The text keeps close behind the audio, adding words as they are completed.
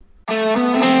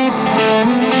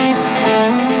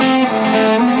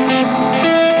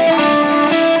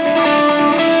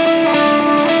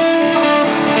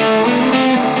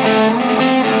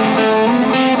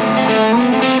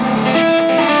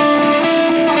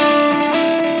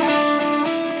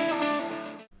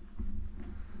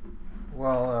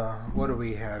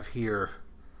have here.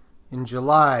 In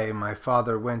July, my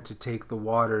father went to take the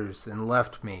waters and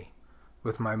left me,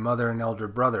 with my mother and elder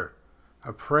brother,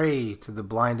 a prey to the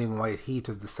blinding white heat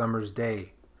of the summer's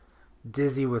day.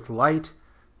 Dizzy with light,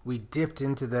 we dipped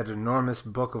into that enormous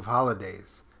book of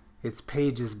holidays, its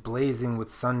pages blazing with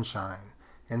sunshine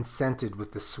and scented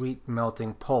with the sweet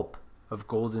melting pulp of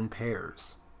golden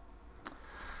pears.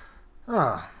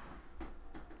 Ah,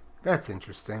 that's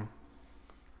interesting.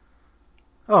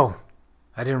 Oh,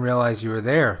 I didn't realize you were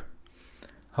there.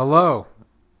 Hello.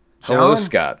 Hello, John?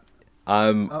 Scott.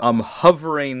 I'm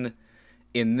hovering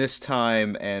in this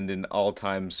time and in all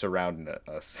time surrounding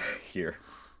us here.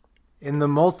 In the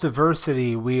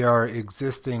multiversity, we are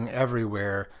existing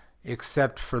everywhere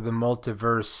except for the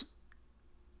multiverse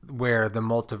where the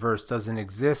multiverse doesn't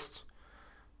exist.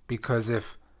 Because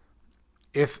if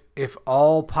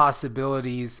all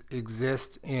possibilities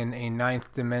exist in a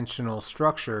ninth dimensional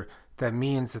structure, that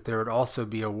means that there would also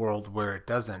be a world where it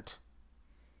doesn't.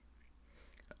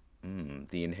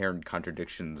 The inherent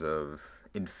contradictions of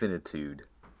infinitude.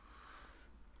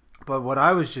 But what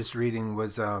I was just reading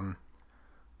was the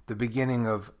beginning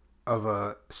of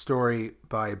a story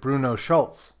by Bruno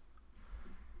Schultz.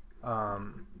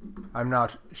 I'm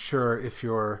not sure if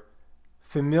you're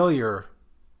familiar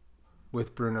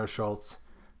with Bruno Schultz,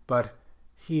 but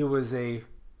he was a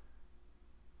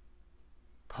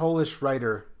Polish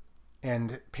writer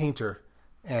and painter,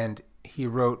 and he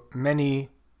wrote many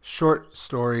short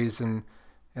stories and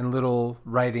little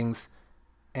writings,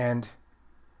 and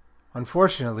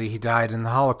unfortunately he died in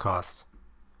the Holocaust.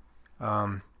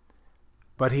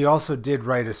 But he also did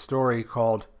write a story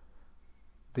called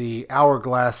The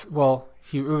Hourglass. Well,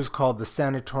 it was called The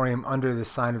Sanatorium Under the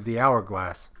Sign of the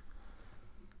Hourglass,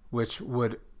 which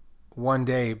would one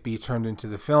day be turned into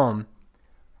the film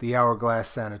The Hourglass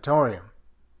Sanatorium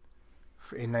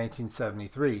in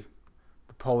 1973,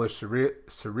 the Polish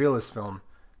surrealist film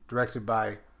directed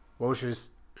by Wojciech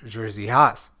Jerzy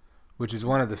Haas, which is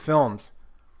one of the films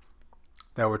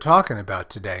that we're talking about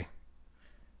today.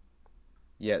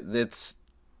 Yeah,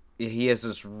 he has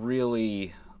this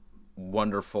really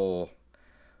wonderful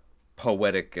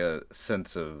poetic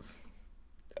sense of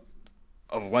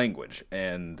language,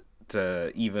 and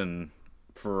to even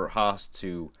for Haas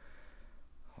to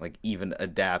like even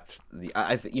adapt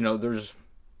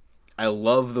I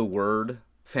love the word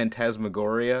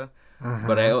phantasmagoria,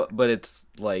 but it's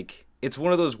like it's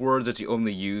one of those words that you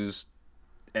only use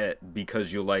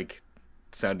because you like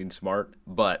sounding smart.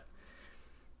 But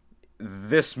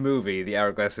this movie, The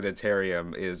Hourglass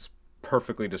Sanitarium, is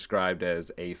perfectly described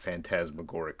as a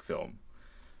phantasmagoric film.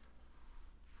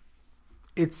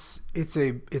 It's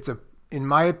a in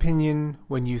my opinion,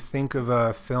 when you think of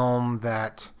a film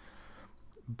that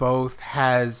both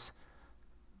has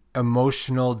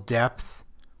emotional depth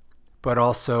but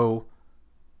also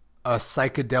a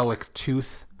psychedelic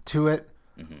tooth to it,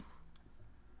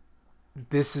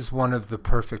 this is one of the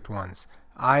perfect ones.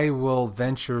 I will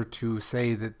venture to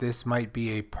say that this might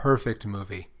be a perfect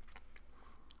movie,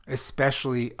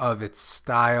 especially of its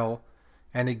style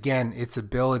and, again, its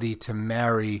ability to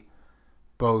marry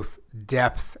both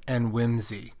depth and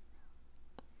whimsy.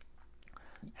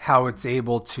 How it's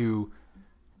able to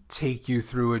take you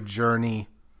through a journey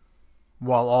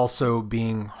while also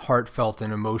being heartfelt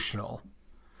and emotional.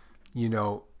 You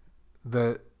know,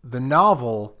 the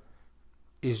novel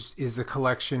is a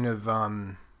collection of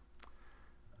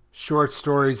short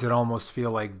stories that almost feel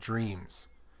like dreams.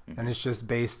 And it's just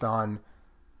based on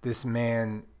this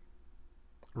man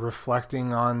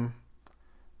reflecting on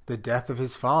the death of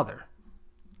his father,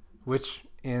 which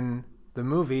in the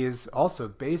movie is also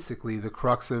basically the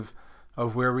crux of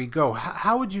where we go.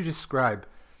 How would you describe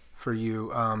for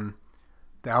you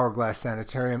the Hourglass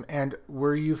Sanitarium? And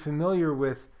were you familiar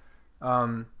with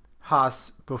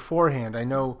Haas beforehand? I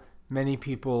know many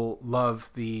people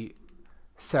love the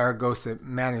Saragossa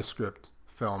manuscript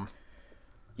film.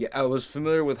 Yeah, I was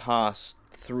familiar with Haas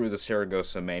through the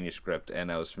Saragossa manuscript,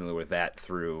 and I was familiar with that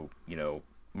through,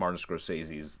 Martin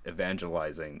Scorsese's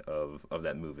evangelizing of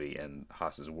that movie and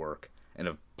Haas's work, and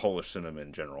of Polish cinema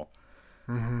in general.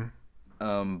 So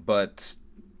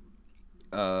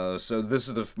this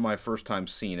is my first time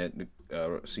seeing it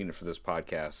for this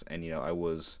podcast, and I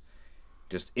was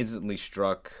just instantly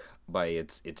struck by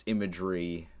its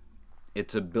imagery,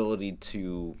 its ability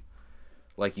to,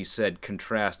 like you said,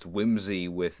 contrast whimsy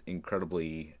with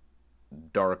incredibly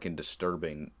dark and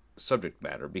disturbing subject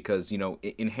matter, because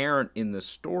inherent in the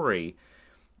story,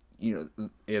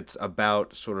 it's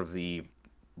about sort of the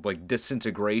like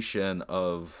disintegration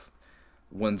of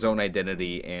one's own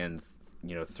identity, and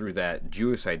through that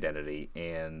Jewish identity,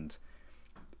 and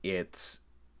it's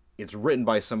it's written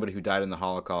by somebody who died in the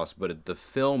Holocaust, but the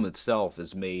film itself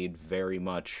is made very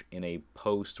much in a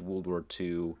post World War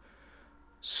II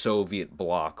Soviet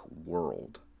bloc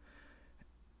world.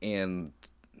 And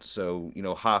so,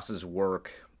 Haas's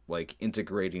work, like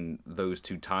integrating those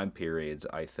two time periods,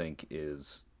 I think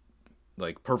is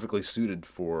like perfectly suited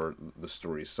for the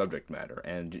story's subject matter.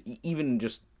 And even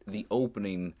just the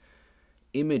opening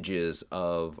images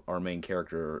of our main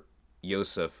character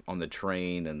Yosef on the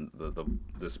train, and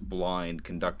this blind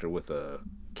conductor with a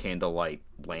candlelight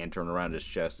lantern around his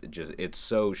chest, it's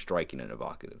so striking and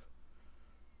evocative.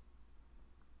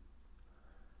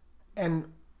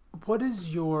 And what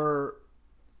is your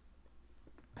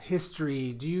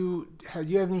history? Do you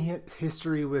have any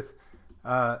history with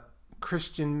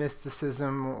Christian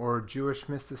mysticism or Jewish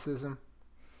mysticism?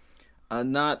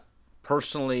 Not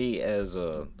personally as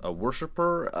a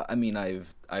worshiper. I mean,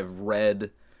 I've read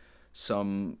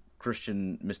some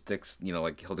Christian mystics,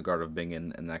 like Hildegard of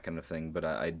Bingen and that kind of thing, but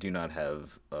I do not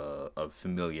have a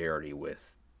familiarity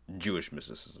with Jewish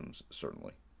mysticism,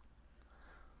 certainly.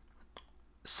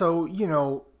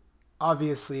 So,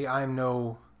 obviously I'm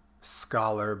no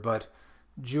scholar, but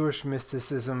Jewish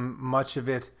mysticism, much of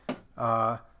it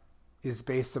is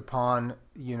based upon,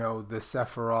 the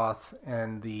Sephiroth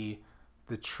and the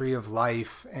Tree of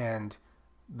Life and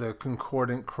the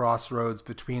concordant crossroads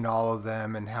between all of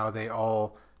them and how they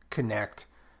all connect.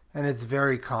 And it's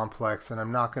very complex, and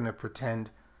I'm not going to pretend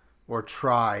or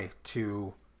try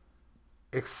to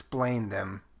explain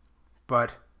them.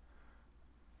 But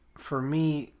for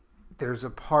me, there's a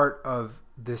part of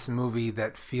this movie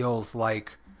that feels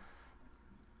like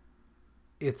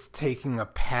it's taking a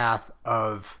path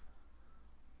of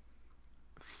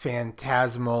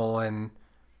phantasmal and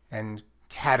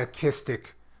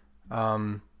catechistic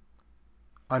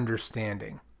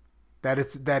understanding, that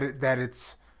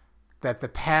the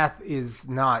path is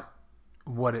not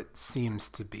what it seems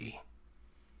to be.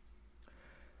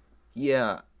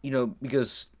 Yeah,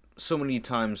 because so many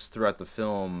times throughout the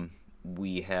film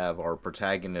we have our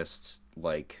protagonists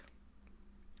like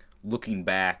looking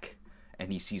back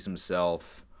and he sees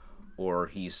himself, or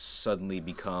he suddenly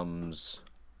becomes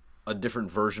a different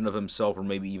version of himself, or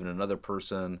maybe even another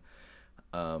person.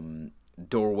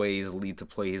 Doorways lead to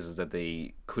places that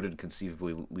they couldn't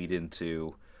conceivably lead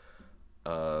into.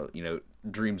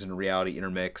 Dreams and reality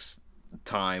intermix,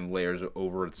 time layers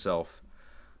over itself.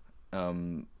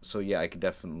 So yeah, I could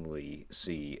definitely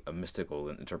see a mystical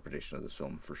interpretation of this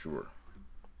film for sure.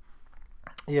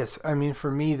 Yes, I mean, for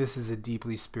me, this is a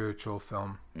deeply spiritual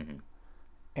film. Mm-hmm.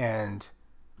 And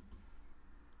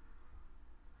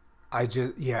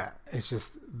it's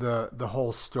just the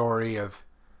whole story of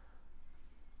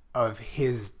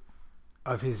his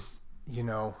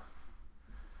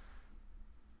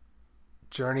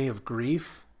journey of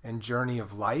grief and journey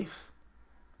of life.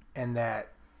 And that,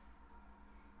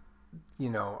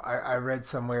 I read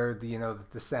somewhere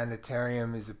that the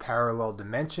sanitarium is a parallel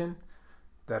dimension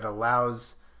that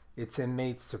allows its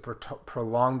inmates to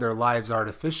prolong their lives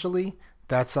artificially.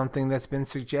 That's something that's been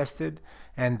suggested.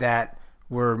 And that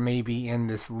we're maybe in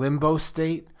this limbo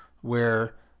state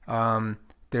where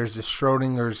there's a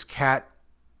Schrodinger's cat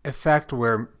effect,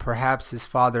 where perhaps his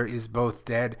father is both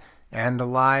dead and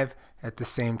alive at the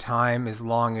same time, as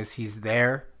long as he's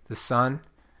there, the son,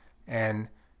 and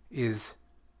is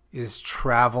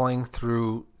traveling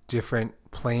through different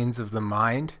planes of the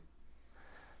mind.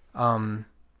 I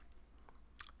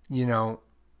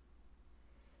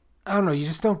don't know, you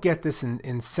just don't get this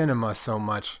in cinema so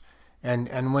much.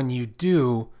 And when you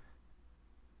do,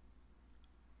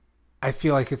 I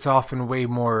feel like it's often way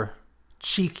more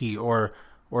cheeky, or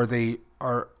they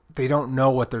don't know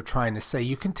what they're trying to say.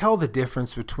 You can tell the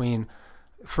difference between,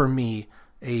 for me,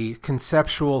 a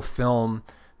conceptual film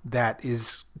that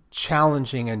is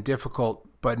challenging and difficult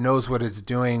but knows what it's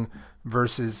doing,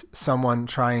 versus someone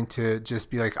trying to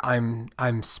just be like,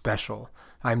 I'm special,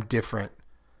 I'm different.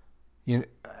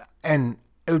 And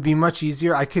it would be much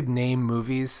easier. I could name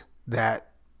movies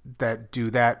that do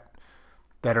that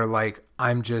are like,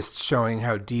 I'm just showing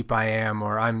how deep I am,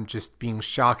 or I'm just being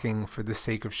shocking for the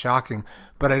sake of shocking.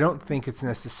 But I don't think it's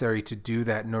necessary to do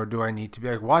that, nor do I need to be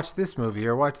like, watch this movie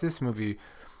or watch this movie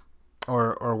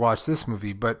or watch this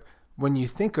movie. But when you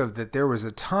think of that, there was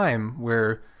a time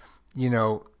where,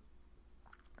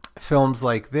 films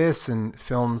like this and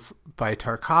films by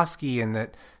Tarkovsky and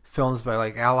that films by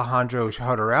like Alejandro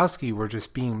Jodorowsky were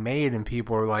just being made, and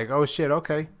people were like, oh shit,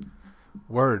 okay,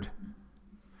 word.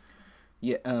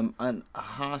 Yeah, and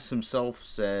Haas himself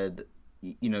said,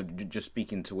 just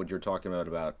speaking to what you're talking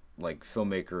about like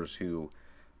filmmakers who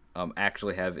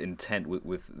actually have intent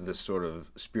with this sort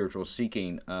of spiritual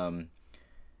seeking.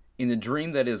 In the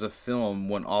dream that is a film,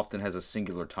 one often has a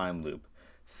singular time loop.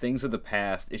 Things of the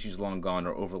past, issues long gone,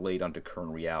 are overlaid onto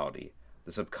current reality.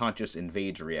 The subconscious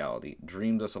invades reality.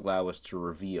 Dreams thus allow us to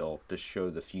reveal, to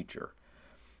show the future.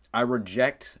 I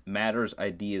reject matters,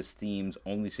 ideas, themes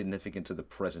only significant to the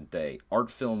present day.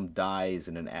 Art film dies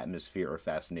in an atmosphere of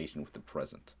fascination with the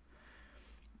present.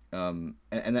 And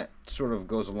that sort of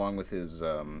goes along with his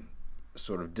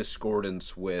sort of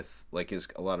discordance with, like,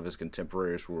 a lot of his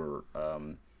contemporaries were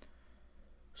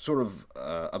sort of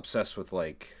obsessed with,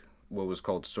 like, what was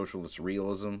called socialist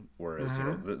realism, whereas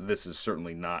this is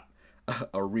certainly not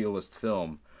a realist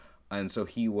film, and so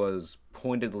he was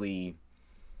pointedly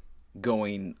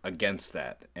going against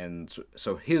that, and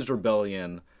so his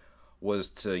rebellion was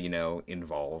to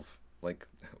involve like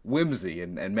whimsy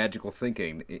and magical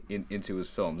thinking into his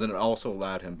films, and it also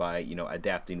allowed him by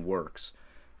adapting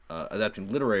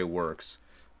literary works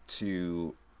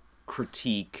to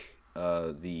critique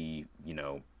the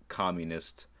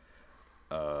communist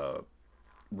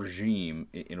regime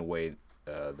in a way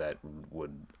that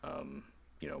would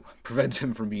prevent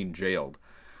him from being jailed.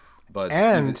 But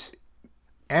and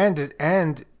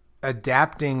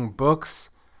adapting books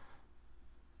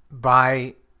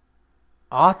by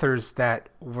authors that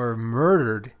were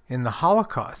murdered in the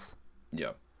Holocaust.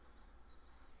 Yeah.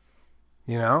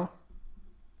 Yeah,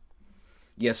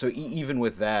 so even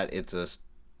with that, it's a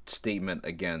statement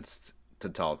against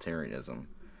totalitarianism.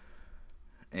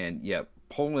 And yeah,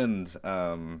 Poland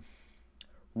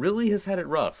really has had it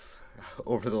rough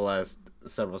over the last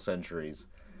several centuries.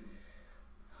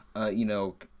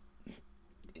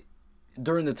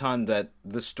 During the time that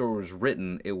this story was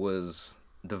written, it was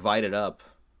divided up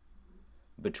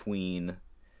between,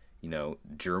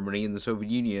 Germany and the Soviet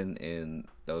Union, and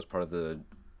that was part of the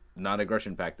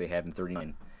non-aggression pact they had in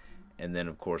 1939. And then,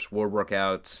 of course, war broke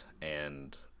out,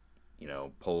 and,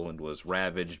 Poland was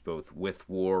ravaged both with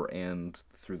war and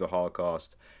through the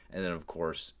Holocaust. And then, of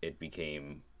course, it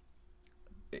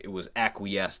was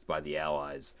acquiesced by the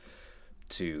Allies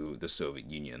to the Soviet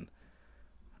Union.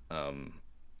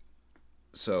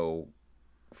 So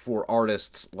for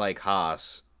artists like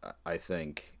Haas, I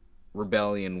think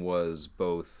rebellion was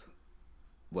both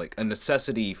like a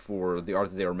necessity for the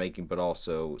art that they were making, but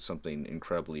also something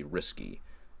incredibly risky.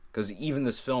 Because even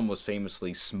this film was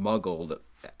famously smuggled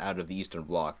out of the Eastern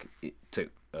Bloc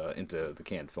into the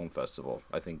Cannes Film Festival.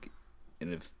 I think,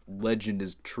 and if legend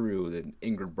is true, that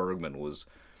Ingrid Bergman was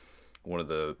one of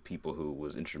the people who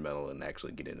was instrumental in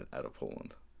actually getting it out of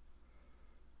Poland.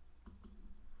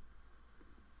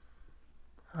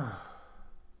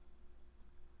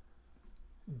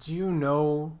 Do you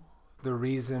know the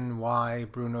reason why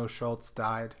Bruno Schulz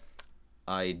died?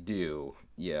 I do,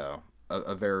 yeah.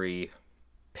 A very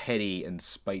petty and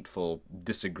spiteful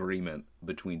disagreement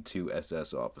between two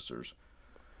SS officers.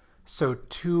 So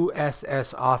two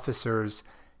SS officers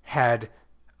had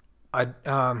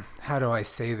how do I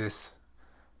say this?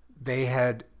 They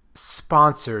had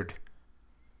sponsored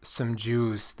some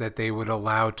Jews that they would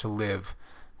allow to live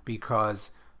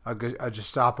because a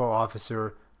Gestapo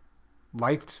officer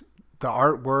liked the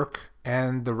artwork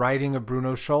and the writing of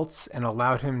Bruno Schulz and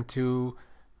allowed him to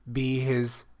be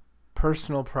his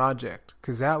personal project,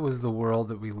 because that was the world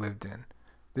that we lived in.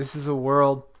 This is a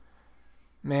world,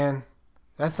 man,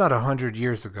 that's not 100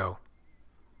 years ago.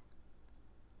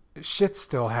 Shit's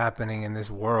still happening in this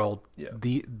world. Yeah.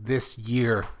 This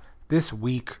year, this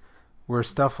week, where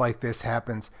stuff like this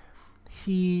happens.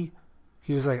 He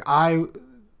was like, a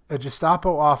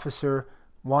Gestapo officer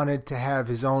wanted to have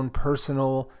his own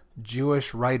personal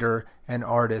Jewish writer and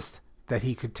artist that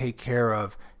he could take care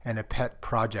of, and a pet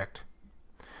project.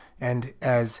 And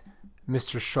as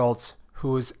Mr. Schulz,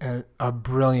 who is a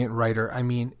brilliant writer, I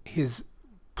mean,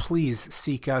 please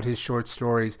seek out his short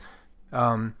stories,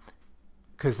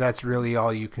 because that's really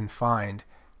all you can find.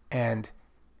 And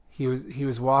he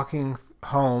was walking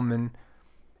home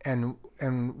and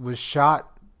was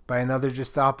shot by another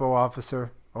Gestapo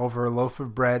officer over a loaf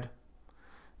of bread,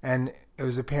 and it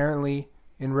was apparently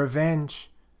in revenge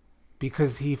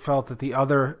because he felt that the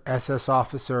other SS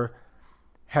officer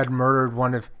had murdered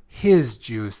one of his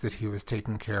Jews that he was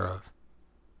taking care of.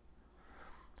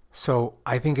 So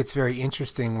I think it's very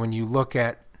interesting when you look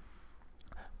at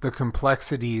the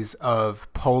complexities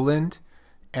of Poland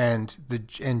and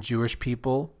Jewish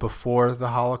people before the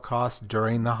Holocaust,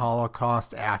 during the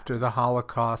Holocaust, after the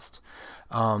Holocaust,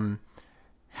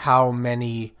 how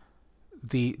many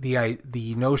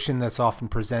the notion that's often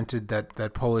presented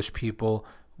that Polish people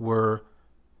were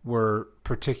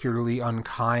particularly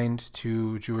unkind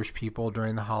to Jewish people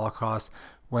during the Holocaust,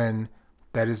 when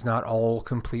that is not all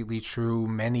completely true.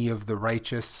 Many of the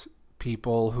righteous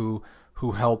people who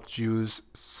who helped Jews.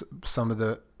 Some of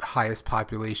the highest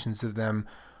populations of them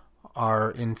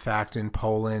are in fact in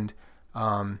Poland,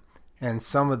 and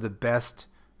some of the best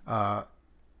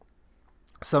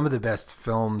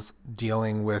films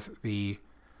dealing with the,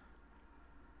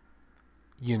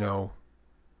 you know,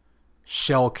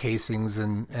 shell casings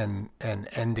and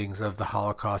endings of the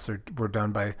Holocaust were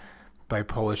done by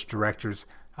Polish directors.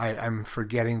 I'm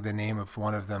forgetting the name of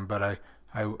one of them, but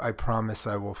I promise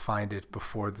I will find it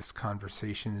before this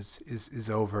conversation is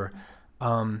over.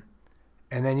 And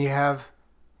then you have,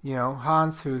 you know,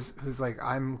 Hans, who's like,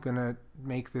 I'm gonna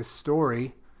make this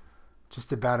story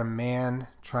just about a man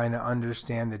trying to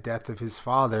understand the death of his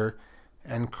father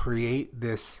and create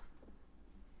this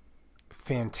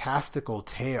fantastical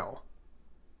tale.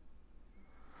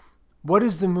 What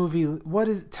is the movie?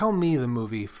 Tell me the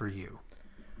movie for you.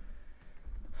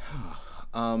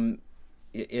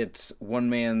 It's one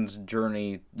man's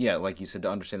journey, yeah, like you said, to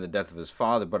understand the death of his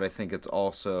father, but I think it's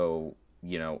also,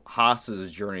 you know,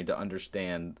 Haas's journey to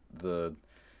understand the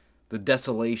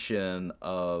desolation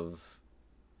of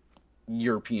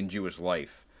European Jewish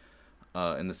life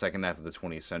in the second half of the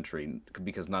 20th century,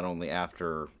 because not only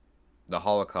after the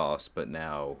Holocaust, but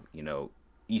now, you know,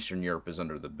 Eastern Europe is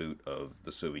under the boot of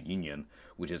the Soviet Union,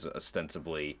 which is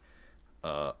ostensibly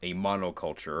a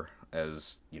monoculture,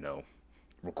 as, you know,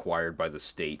 required by the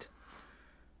state.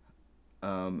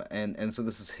 And so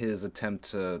this is his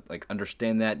attempt to, like,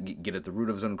 understand that, get at the root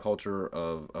of his own culture,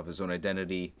 of his own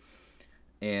identity.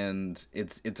 And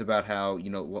it's about how,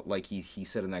 you know, like he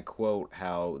said in that quote,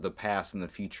 how the past and the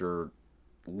future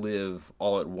live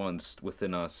all at once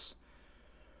within us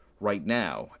right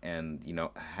now, and, you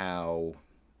know, how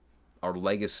our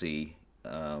legacy,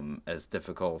 as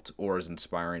difficult or as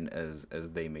inspiring as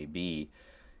they may be,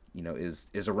 you know,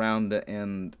 is around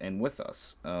and with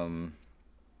us. And,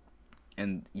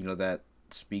 you know, that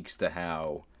speaks to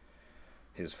how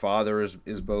his father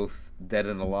is both dead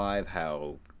and alive,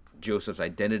 how Joseph's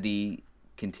identity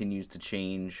continues to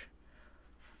change.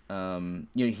 You know,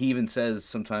 he even says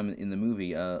sometime in the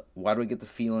movie, why do I get the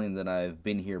feeling that I've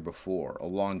been here before, a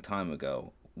long time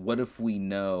ago? What if we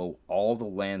know all the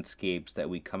landscapes that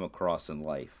we come across in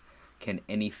life? Can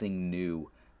anything new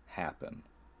happen?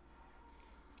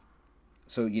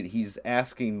 So he's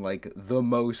asking, like, the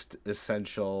most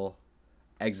essential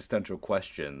existential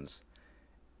questions.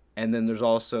 And then there's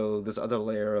also this other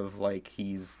layer of, like,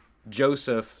 he's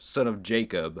Joseph, son of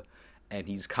Jacob, and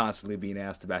he's constantly being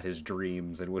asked about his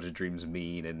dreams and what his dreams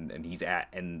mean, and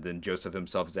then Joseph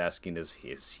himself is asking, is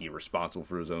he responsible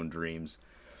for his own dreams?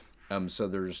 So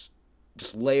there's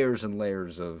just layers and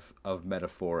layers of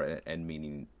metaphor and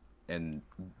meaning and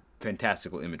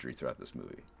fantastical imagery throughout this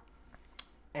movie.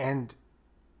 And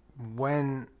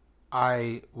when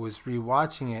I was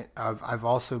rewatching it, I've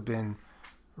also been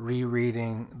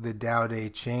rereading the Tao Te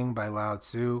Ching by Lao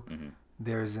Tzu. Mm-hmm.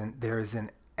 There is an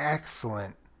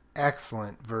excellent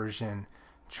version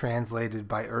translated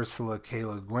by Ursula K.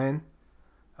 Le Guin.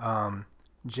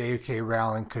 J.K.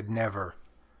 Rowling could never.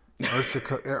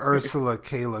 Ursula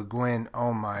K. Le Guin,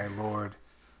 oh my lord.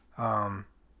 Her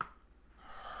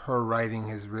writing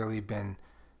has really been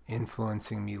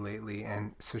influencing me lately,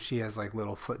 and so she has like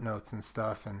little footnotes and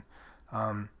stuff, and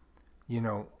you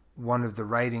know, one of the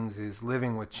writings is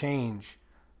living with change.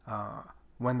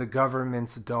 When the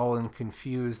government's dull and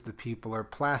confused, the people are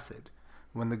placid.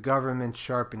 When the government's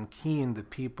sharp and keen, the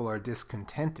people are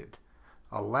discontented.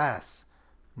 Alas,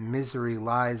 misery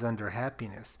lies under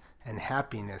happiness, and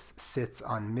happiness sits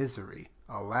on misery.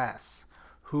 Alas,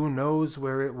 who knows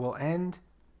where it will end?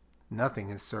 Nothing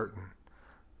is certain.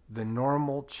 The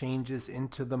normal changes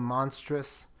into the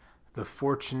monstrous, the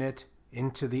fortunate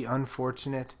into the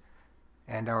unfortunate,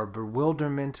 and our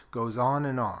bewilderment goes on,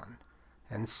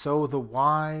 and so the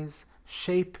wise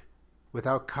shape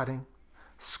without cutting,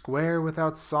 square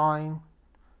without sawing,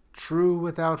 true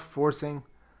without forcing.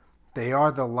 They are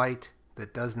the light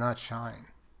that does not shine.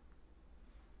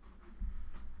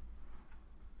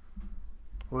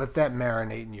 Let that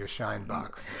marinate in your shine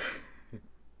box.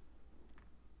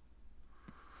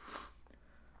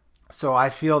 So I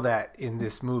feel that in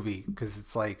this movie, because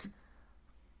it's like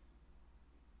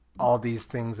all these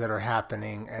things that are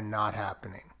happening and not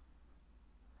happening.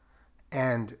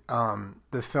 And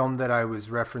the film that I was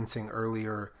referencing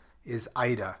earlier is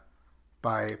Ida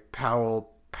by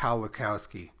Powell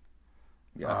Pawlikowski.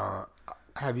 Yeah.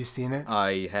 Have you seen it?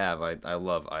 I have. I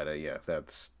love Ida. Yeah,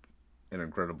 that's an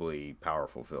incredibly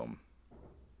powerful film.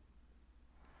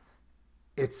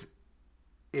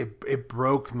 It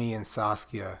broke me and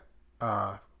Saskia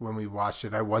when we watched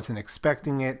it. I wasn't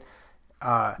expecting it.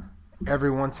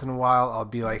 every once in a while I'll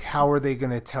be like, how are they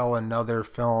going to tell another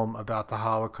film about the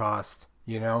Holocaust,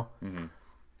 you know? Mm-hmm.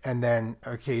 And then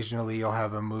occasionally you'll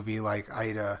have a movie like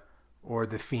Ida or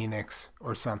The Phoenix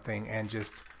or something and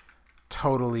just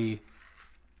totally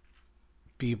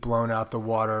be blown out the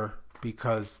water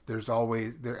because there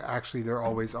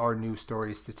always are new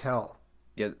stories to tell.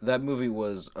 Yeah, that movie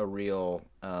was a real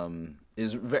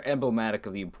is very emblematic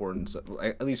of the importance,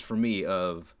 at least for me,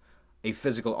 of a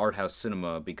physical art house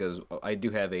cinema, because I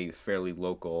do have a fairly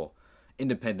local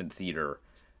independent theater,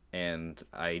 and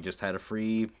I just had a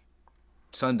free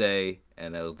Sunday,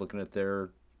 and I was looking at their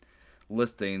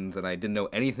listings, and I didn't know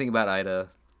anything about Ida.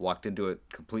 Walked into it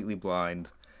completely blind,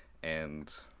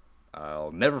 and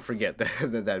I'll never forget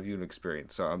that viewing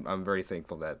experience. So I'm very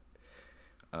thankful that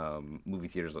movie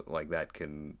theaters like that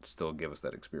can still give us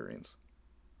that experience.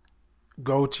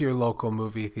 Go to your local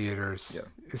movie theaters, Yeah.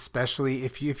 especially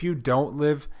if you don't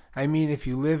live. I mean, if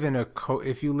you live in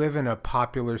a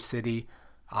popular city,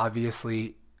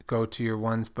 obviously go to your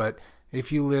ones. But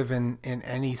if you live in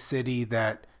any city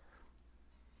that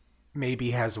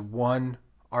maybe has one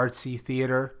artsy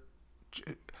theater,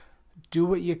 do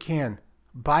what you can.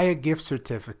 Buy a gift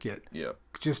certificate. Yeah.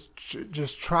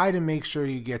 Just try to make sure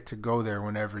you get to go there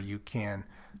whenever you can,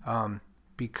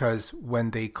 because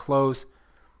when they close,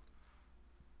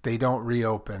 they don't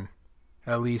reopen,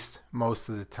 at least most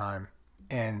of the time.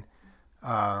 And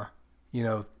you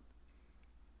know,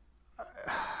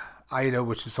 Ida,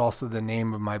 which is also the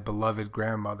name of my beloved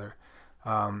grandmother,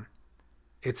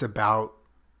 it's about,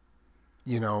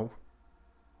 you know,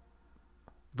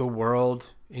 the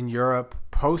world in Europe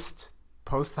post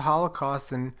the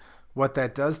Holocaust and what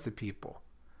that does to people.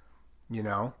 You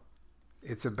know,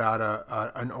 it's about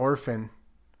an orphan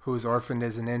who's orphaned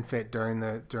as an infant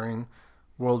during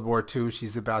World War II.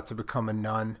 She's about to become a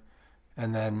nun,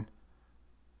 and then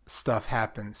stuff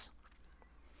happens.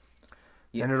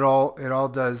 Yeah. And it all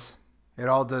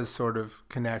does sort of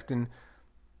connect. And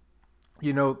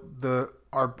you know,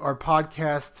 our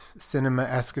podcast Cinema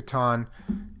Eschaton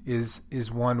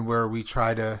is one where we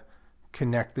try to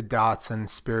connect the dots on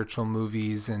spiritual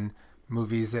movies and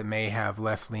movies that may have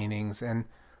left leanings, and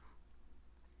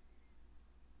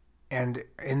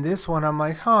in this one I'm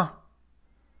like,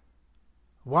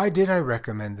 why did I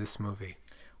recommend this movie?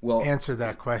 Well, answer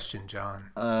that question,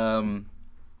 John.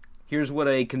 Here's what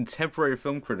a contemporary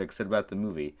film critic said about the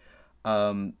movie.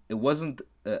 It wasn't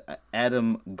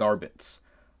Adam Garbitz.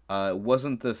 It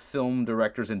wasn't the film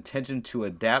director's intention to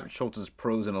adapt Schultz's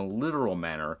prose in a literal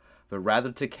manner, but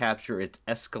rather to capture its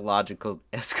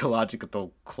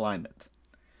eschatological climate.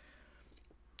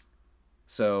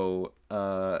 So,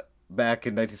 back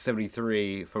in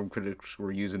 1973, film critics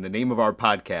were using the name of our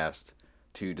podcast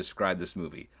to describe this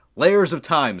movie. Layers of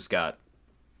Time, Scott.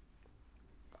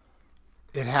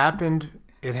 It happened.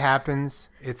 It happens.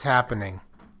 It's happening.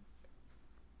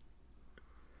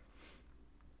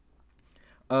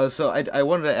 So I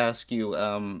wanted to ask you,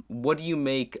 what do you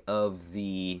make of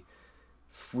the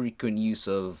frequent use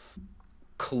of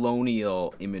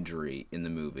colonial imagery in the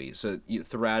movie? So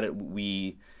throughout it,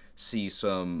 we see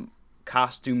some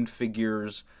costumed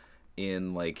figures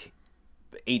in like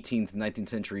 18th, 19th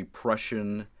century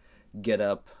Prussian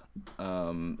getup.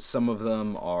 Some of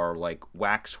them are like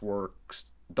waxworks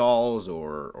dolls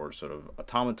or sort of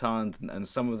automatons, and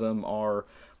some of them are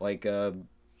like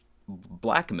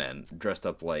black men dressed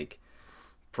up like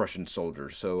Prussian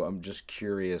soldiers. So I'm just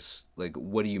curious, like,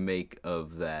 what do you make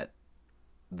of that?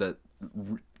 The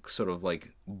sort of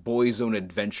like boys' own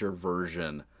adventure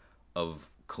version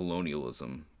of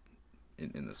colonialism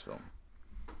in this film.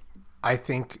 I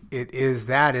think it is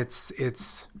that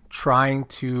it's trying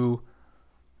to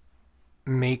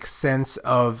make sense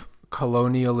of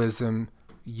colonialism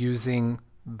using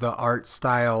the art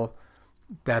style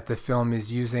that the film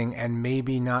is using, and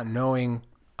maybe not knowing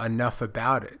enough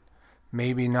about it,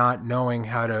 maybe not knowing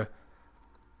how to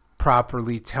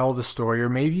properly tell the story, or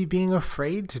maybe being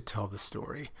afraid to tell the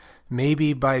story.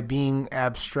 Maybe by being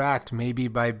abstract, maybe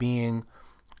by being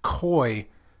coy,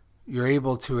 you're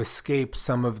able to escape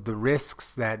some of the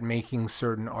risks that making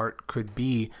certain art could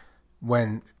be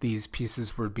when these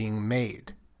pieces were being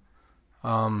made.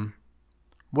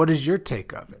 What is your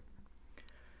take of it?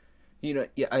 You know,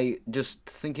 yeah, I just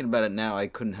thinking about it now, I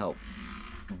couldn't help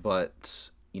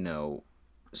but, you know,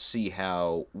 see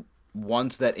how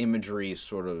once that imagery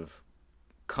sort of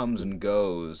comes and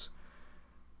goes,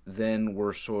 then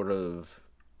we're sort of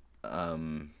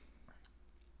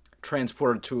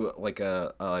transported to like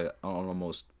a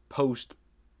almost post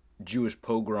Jewish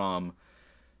pogrom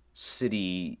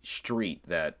city street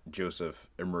that Joseph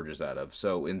emerges out of.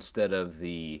 So instead of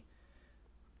the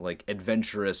like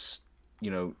adventurous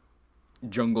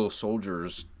jungle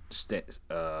soldiers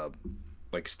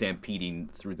like stampeding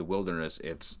through the wilderness.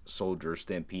 It's soldiers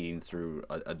stampeding through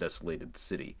a desolated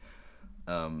city.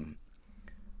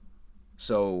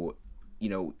 So,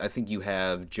 I think you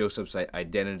have Joseph's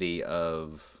identity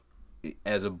of,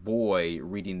 as a boy,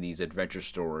 reading these adventure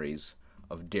stories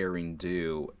of daring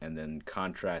do, and then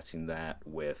contrasting that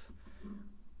with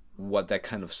what that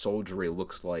kind of soldiery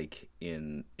looks like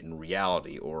in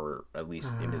reality, or at least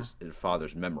in his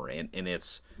father's memory, and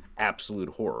it's absolute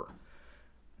horror.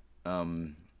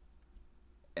 And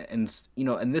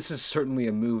this is certainly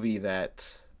a movie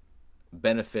that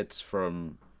benefits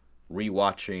from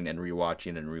rewatching and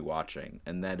rewatching and rewatching,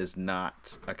 and that is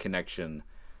not a connection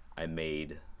I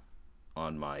made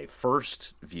on my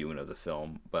first viewing of the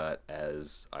film, but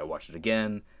as I watched it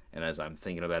again, and as I'm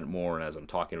thinking about it more, and as I'm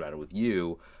talking about it with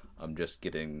you, I'm just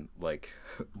getting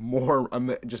more.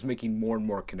 I'm just making more and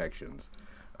more connections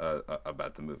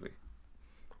about the movie.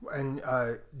 And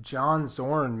John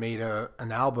Zorn made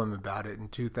an album about it in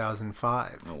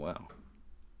 2005. Oh wow,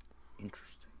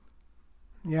 interesting.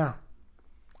 Yeah,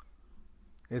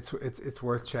 it's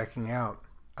worth checking out.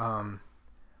 And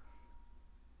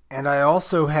I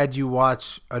also had you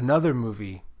watch another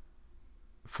movie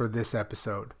for this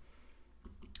episode.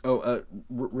 Oh,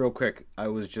 real quick, I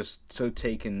was just so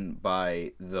taken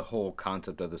by the whole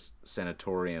concept of this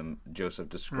sanatorium. Joseph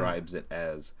describes it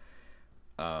as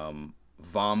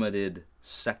vomited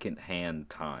secondhand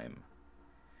time.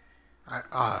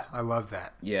 I love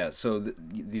that. Yeah, so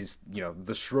these,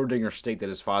 the Schrodinger state that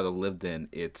his father lived in,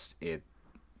 it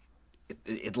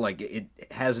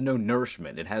has no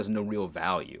nourishment. It has no real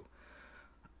value.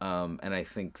 And I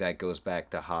think that goes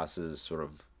back to Haas's sort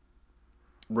of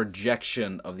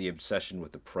rejection of the obsession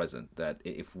with the present, that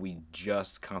if we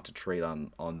just concentrate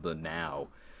on the now,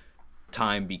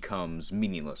 time becomes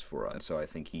meaningless for us. So I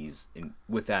think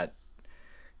with that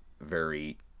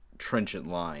very trenchant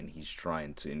line, he's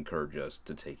trying to encourage us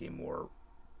to take a more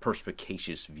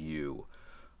perspicacious view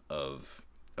of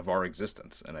our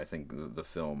existence, and I think the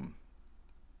film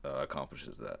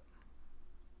accomplishes that.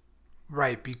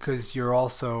 Right, because you're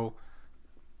also,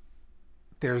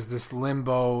 there's this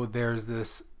limbo, there's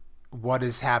this what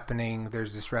is happening,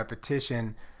 there's this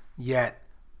repetition, yet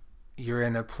you're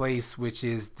in a place which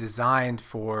is designed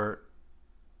for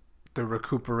the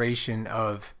recuperation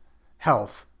of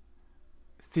health.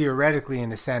 Theoretically,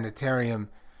 in a sanitarium,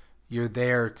 you're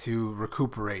there to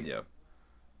recuperate. Yeah.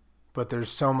 But there's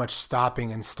so much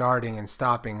stopping and starting and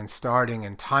stopping and starting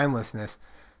and timelessness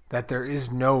that there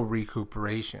is no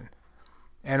recuperation.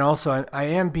 And also, I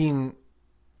am being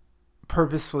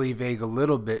purposefully vague a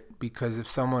little bit, because if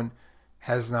someone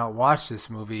has not watched this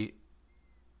movie,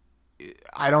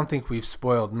 I don't think we've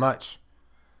spoiled much.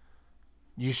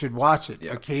 You should watch it.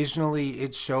 Yeah. Occasionally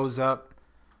it shows up.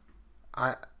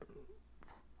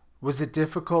 Was it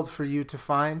difficult for you to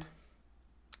find?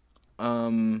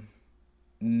 No.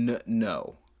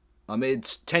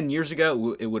 It's 10 years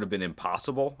ago. It would have been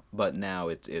impossible, but now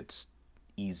it's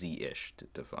easy-ish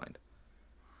to find.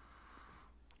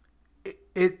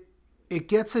 It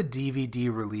gets a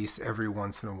DVD release every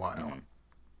once in a while. Mm-hmm.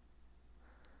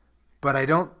 But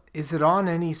is it on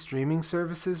any streaming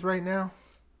services right now?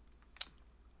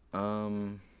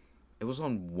 It was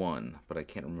on one, but I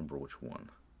can't remember which one.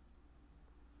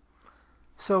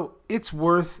 So it's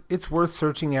worth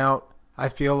searching out. I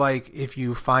feel like if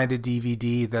you find a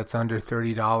DVD that's under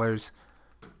 $30,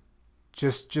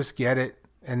 just get it,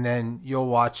 and then you'll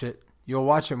watch it. You'll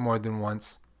watch it more than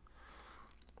once.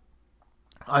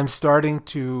 I'm starting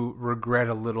to regret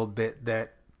a little bit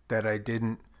that I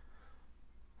didn't.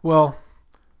 Well,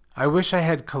 I wish I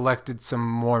had collected some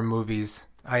more movies.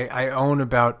 I own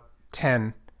about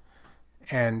 10,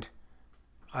 and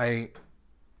I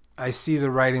see the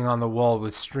writing on the wall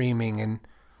with streaming, and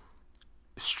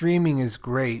streaming is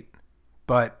great,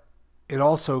 but it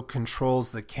also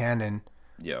controls the canon.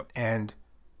 Yeah. And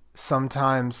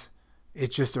sometimes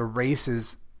it just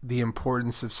erases the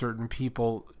importance of certain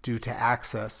people due to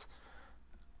access.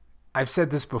 I've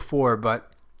said this before,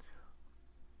 but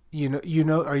you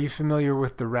know, are you familiar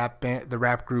with the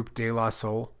rap group De La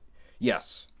Soul?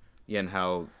 Yes. Yeah, and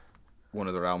how one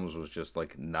of their albums was just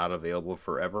not available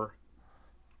forever.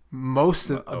 Most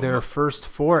of their first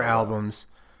 4 albums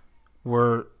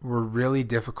were really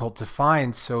difficult to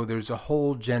find, so there's a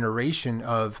whole generation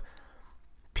of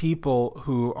people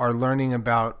who are learning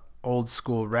about old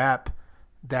school rap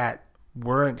that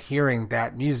weren't hearing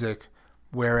that music,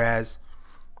 whereas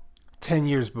 10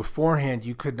 years beforehand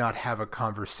you could not have a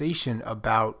conversation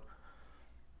about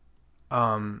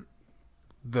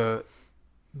the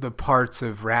parts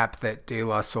of rap that De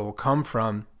La Soul come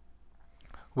from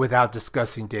without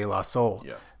discussing De La Soul.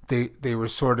 Yeah. They were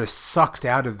sort of sucked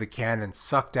out of the canon,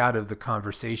 sucked out of the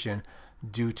conversation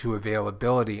due to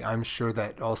availability. I'm sure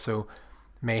that also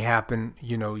may happen.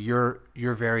 You know, you're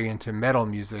very into metal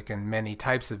music and many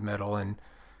types of metal,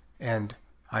 and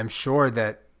I'm sure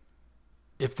that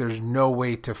if there's no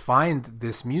way to find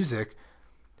this music,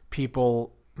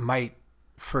 people might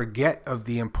forget of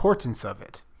the importance of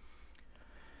it.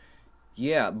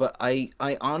 Yeah, but I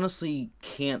honestly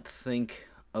can't think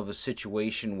of a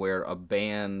situation where a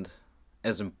band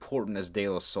as important as De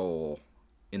La Soul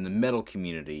in the metal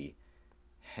community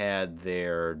had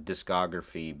their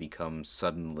discography become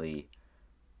suddenly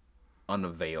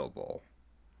unavailable.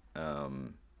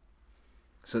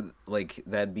 So like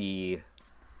that'd be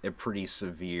a pretty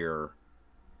severe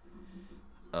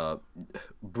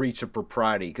breach of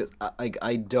propriety, because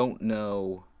I don't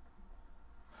know.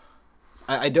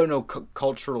 I don't know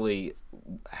culturally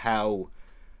how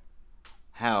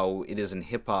it is in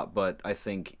hip hop, but I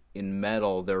think in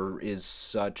metal there is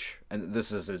such, and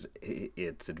this is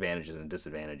its advantages and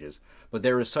disadvantages, but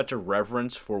there is such a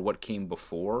reverence for what came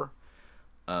before,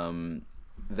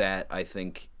 that I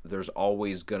think there's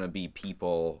always going to be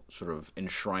people sort of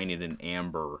enshrined in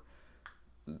amber,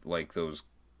 like those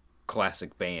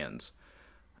classic bands.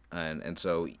 And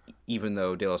so even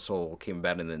though De La Soul came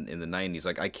about in the 90s,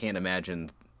 like I can't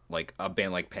imagine like a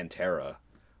band like Pantera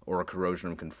or a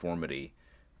Corrosion of Conformity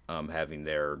having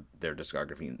their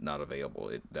discography not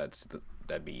available.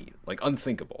 That'd be like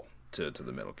unthinkable to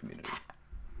the metal community.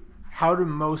 How do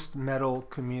most metal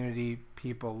community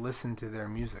people listen to their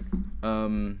music?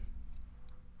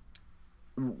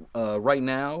 Right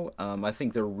now, I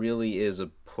think there really is a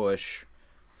push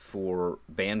for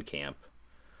Bandcamp.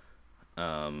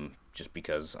 Just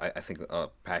because I think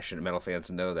passionate metal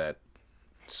fans know that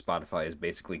Spotify is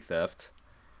basically theft.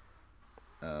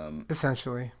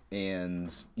 Essentially.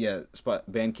 And yeah,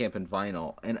 Bandcamp and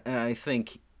vinyl. And I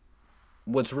think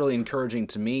what's really encouraging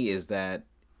to me is that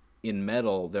in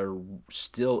metal, there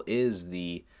still is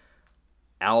the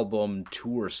album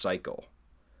tour cycle,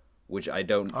 which I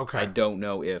don't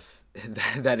know if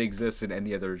that exists in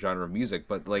any other genre of music,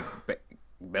 but like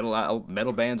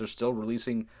metal bands are still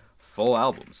releasing full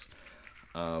albums,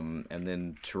 and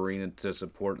then touring to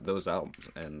support those albums,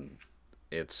 and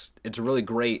it's really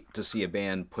great to see a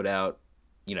band put out,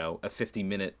 you know, a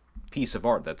 50-minute piece of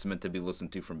art that's meant to be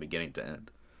listened to from beginning to end.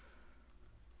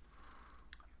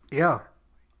 Yeah,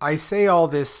 I say all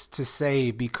this to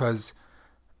say because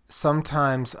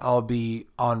sometimes I'll be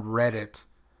on Reddit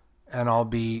and I'll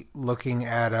be looking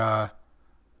at a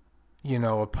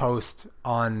post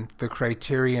on the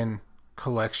Criterion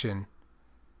Collection,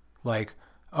 like,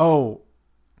 oh,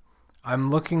 I'm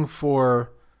looking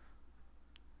for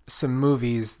some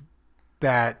movies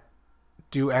that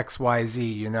do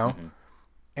XYZ, you know? Mm-hmm.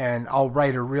 And I'll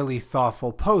write a really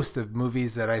thoughtful post of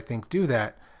movies that I think do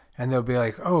that. And they'll be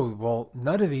like, oh, well,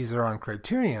 none of these are on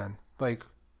Criterion. Like,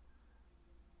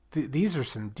 these are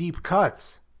some deep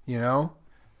cuts, you know?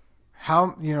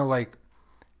 How, you know, like,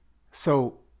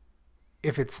 so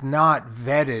if it's not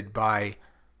vetted by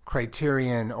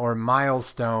Criterion or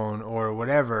Milestone or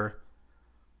whatever,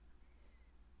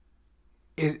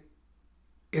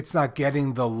 it's not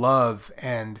getting the love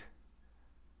and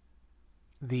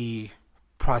the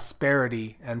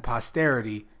prosperity and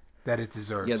posterity that it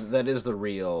deserves. Yeah, that is the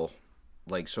real,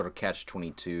 like, sort of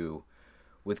catch-22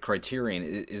 with Criterion,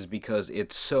 is because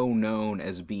it's so known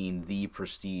as being the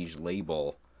prestige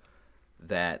label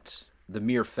that the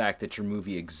mere fact that your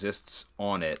movie exists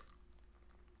on it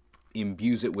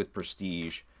imbues it with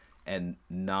prestige, and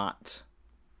not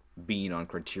being on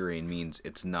Criterion means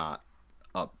it's not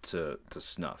up to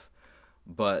snuff.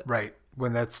 But right,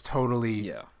 when that's totally,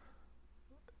 yeah.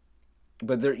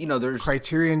 But there, you know, there's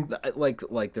Criterion,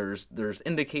 like there's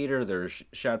Indicator, there's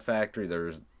Shout Factory,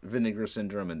 there's Vinegar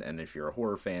Syndrome, and if you're a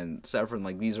horror fan, Severin.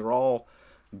 Like, these are all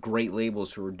great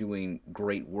labels who are doing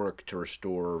great work to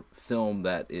restore film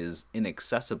that is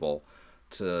inaccessible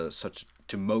to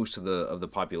most of the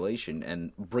population,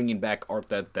 and bringing back art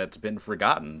that's been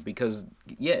forgotten. Because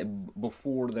yeah,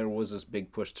 before there was this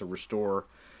big push to restore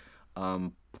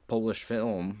Polish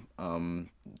film,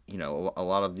 you know, a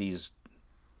lot of these.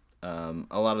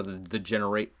 A lot of the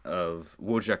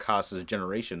Wojciech Haas's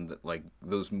generation, that like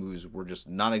those movies were just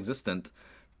non-existent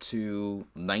to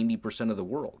 90% of the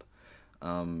world,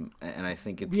 and I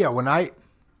think it's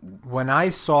when I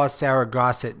saw Sarah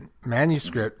Gossett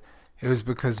manuscript, it was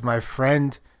because my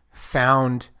friend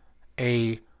found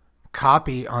a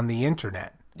copy on the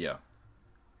internet. Yeah,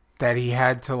 that he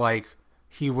had to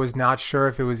he was not sure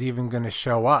if it was even going to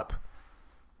show up.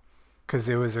 Because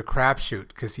it was a crapshoot.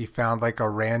 Because he found a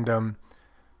random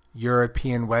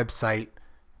European website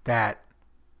that,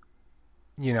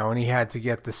 and he had to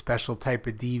get the special type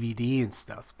of DVD and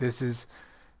stuff. This is,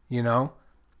 you know,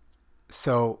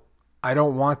 so I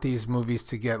don't want these movies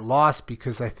to get lost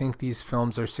because I think these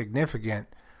films are significant,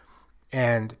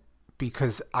 and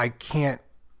because I can't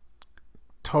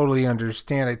totally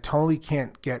understand, I totally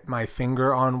can't get my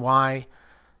finger on why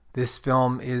this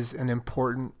film is an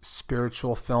important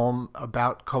spiritual film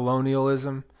about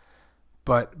colonialism,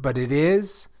 but it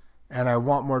is, and I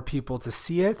want more people to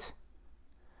see it,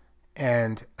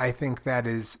 and I think that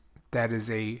is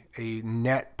a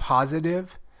net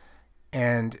positive,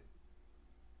 and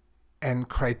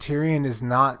Criterion is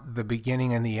not the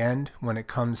beginning and the end when it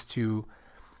comes to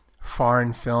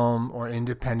foreign film or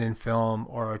independent film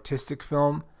or artistic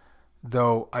film,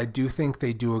 though I do think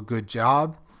they do a good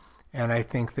job, and I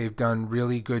think they've done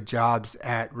really good jobs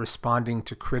at responding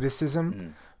to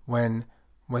criticism when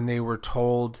they were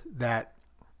told that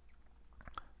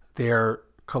their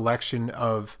collection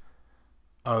of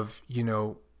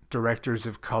directors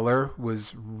of color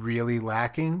was really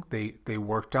lacking. They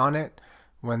worked on it.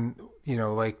 When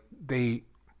they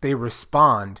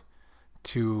respond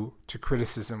to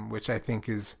criticism, which I think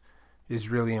is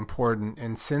really important.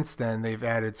 And since then, they've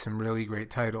added some really great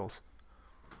titles.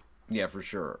 Yeah, for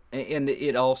sure. And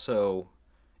it also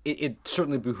it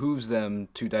certainly behooves them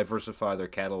to diversify their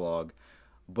catalog,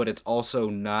 but it's also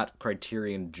not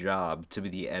Criterion's job to be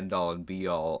the end all and be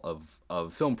all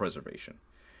of film preservation.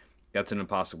 That's an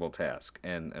impossible task,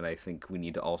 and I think we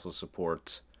need to also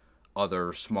support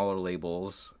other smaller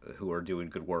labels who are doing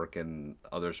good work and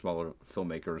other smaller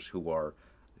filmmakers who are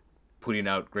putting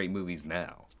out great movies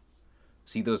now.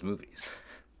 See those movies.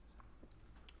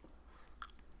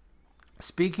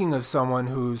 Speaking of someone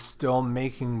who's still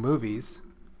making movies,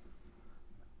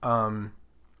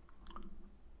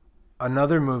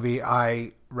 another movie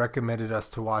I recommended us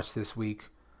to watch this week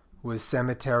was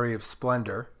Cemetery of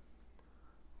Splendor,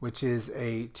 which is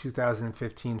a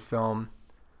 2015 film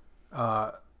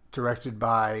directed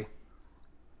by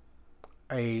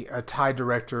a Thai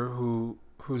director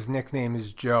whose nickname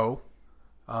is Joe,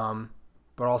 but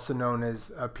also known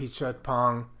as Pichut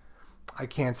Pong. I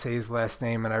can't say his last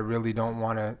name, and I really don't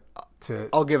want to.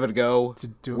 I'll give it a go.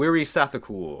 Weary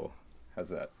Sathakul. How's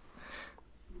that?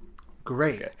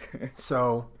 Great. Okay.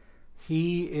 So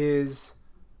he is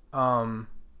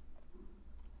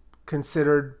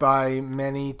considered by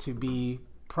many to be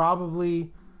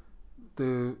probably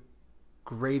the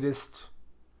greatest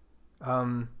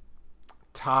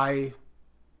Thai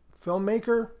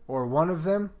filmmaker, or one of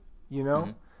them,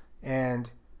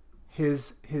 and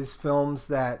his films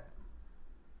that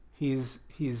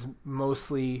he's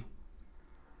mostly,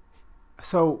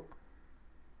 so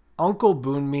Uncle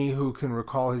Boonmi, who can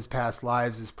recall his past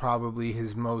lives, is probably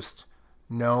his most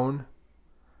known,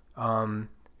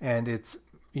 and it's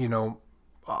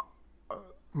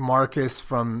Marcus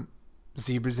from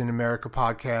Zebras in America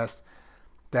podcast,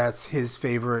 that's his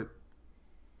favorite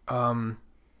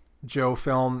Joe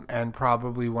film and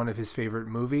probably one of his favorite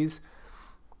movies.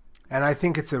 And I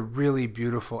think it's a really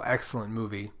beautiful, excellent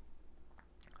movie.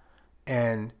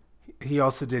 And he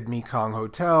also did Mekong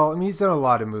Hotel. I mean, he's done a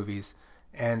lot of movies.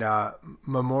 And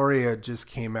Memoria just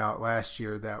came out last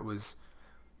year. That was,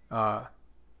 I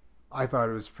thought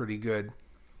it was pretty good.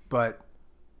 But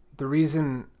the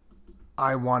reason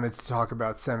I wanted to talk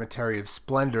about Cemetery of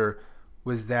Splendor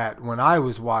was that when I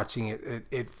was watching it,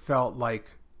 it felt like,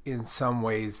 in some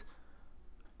ways,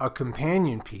 a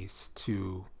companion piece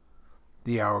to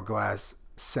the Hourglass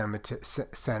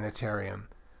Sanitarium.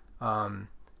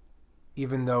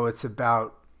 Even though it's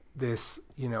about this,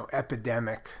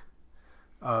 epidemic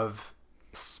of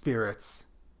spirits.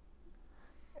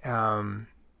 I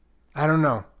don't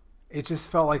know. It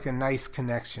just felt like a nice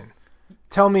connection.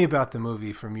 Tell me about the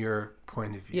movie from your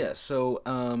point of view. Yeah, so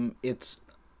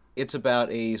it's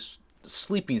about a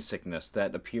sleeping sickness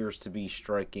that appears to be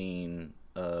striking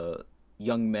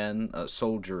young men,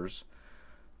 soldiers,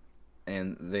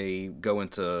 and they go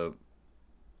into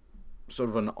sort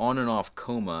of an on and off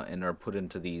coma and are put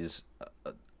into these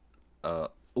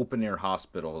open air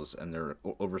hospitals, and they're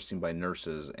overseen by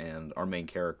nurses, and our main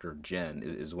character Jen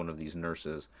is one of these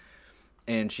nurses,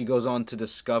 and she goes on to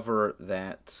discover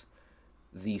that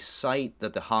the site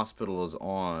that the hospital is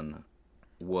on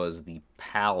was the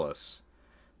palace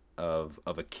of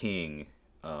a king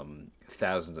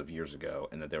thousands of years ago,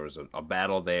 and that there was a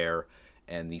battle there,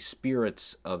 and the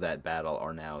spirits of that battle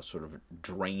are now sort of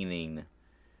draining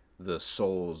the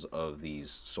souls of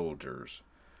these soldiers,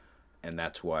 and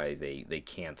that's why they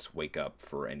can't wake up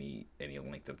for any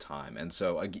length of time. And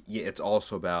so it's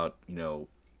also about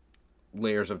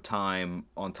layers of time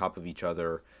on top of each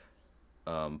other,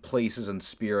 places and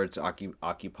spirits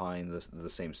occupying the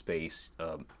same space,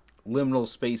 liminal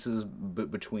spaces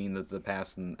between the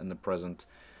past and the present,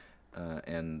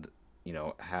 and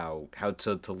how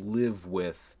to live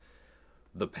with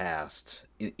the past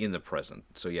in the present.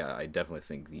 So yeah, I definitely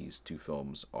think these two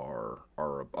films are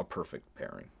a perfect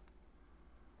pairing.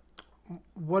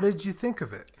 What did you think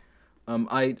of it?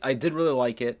 I did really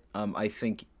like it. I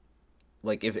think,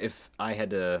 like, if I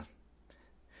had to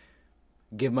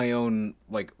give my own,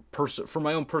 like, for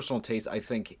my own personal taste, I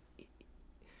think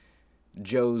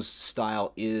Joe's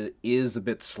style is a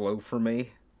bit slow for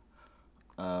me.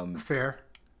 Fair.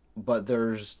 But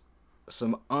there's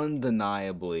some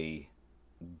undeniably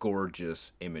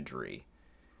gorgeous imagery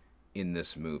in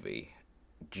this movie.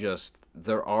 Just,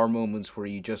 there are moments where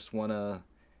you just want to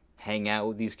hang out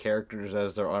with these characters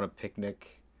as they're on a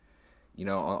picnic,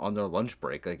 on their lunch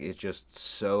break. Like, it's just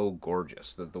so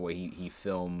gorgeous. The way he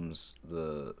films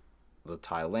the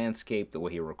Thai landscape, the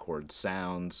way he records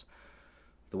sounds,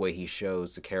 the way he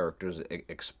shows the characters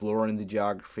exploring the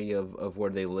geography of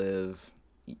where they live,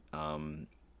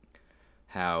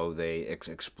 how they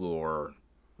explore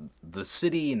the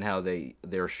city, and how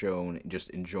they're shown just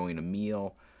enjoying a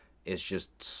meal. It's just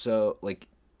so, like,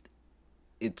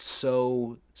 it's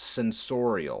so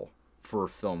sensorial for a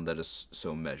film that is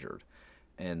so measured,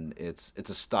 and it's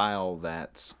a style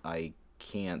that I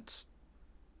can't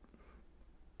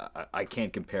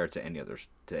compare it to any other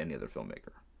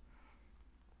filmmaker.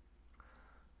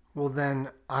 Well,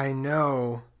 then I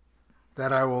know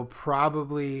that I will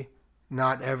probably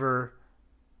not ever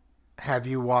have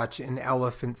you watch An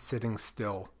Elephant Sitting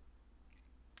Still.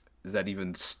 Is that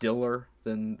even stiller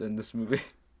than this movie?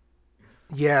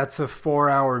 Yeah, it's a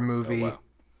 4-hour movie Oh wow.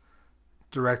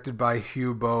 directed by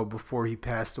Hugh Bowe before he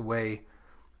passed away.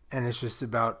 And it's just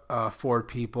about 4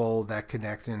 people that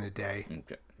connect in a day.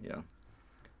 Okay. Yeah.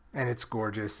 And it's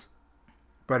gorgeous.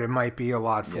 But it might be a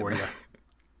lot for you.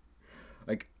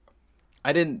 Like,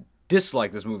 I didn't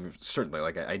dislike this movie, certainly.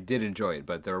 Like, I did enjoy it,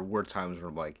 but there were times where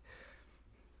I'm like,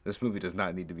 this movie does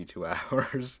not need to be 2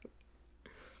 hours.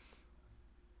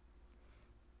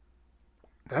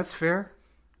 That's fair.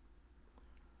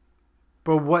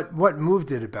 But what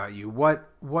moved it about you? What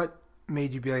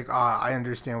made you be like, I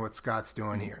understand what Scott's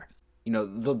doing here?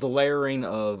 The layering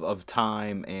of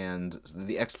time and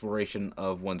the exploration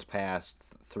of one's past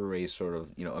through a sort of,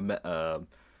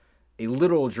 a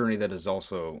literal journey that is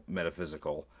also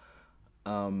metaphysical.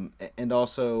 And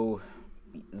also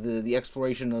the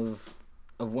exploration of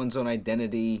one's own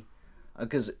identity,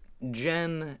 because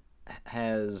Jen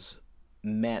has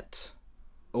met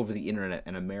over the internet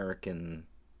an American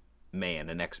man,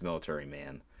 an ex-military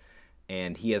man,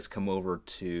 and he has come over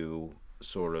to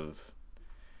sort of,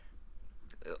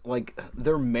 like,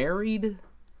 they're married,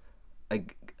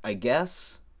 I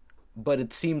guess, but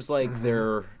it seems like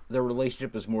their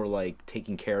relationship is more like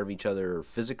taking care of each other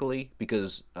physically,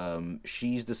 because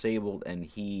she's disabled and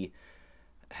he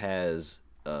has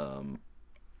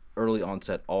early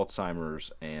onset Alzheimer's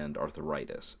and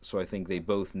arthritis. So I think they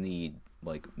both need,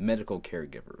 like, medical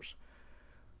caregivers.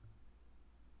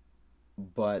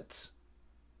 But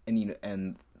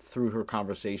and through her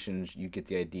conversations you get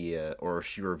the idea, or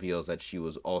she reveals that she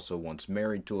was also once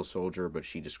married to a soldier, but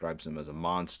she describes him as a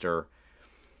monster.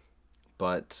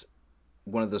 But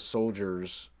one of the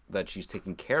soldiers that she's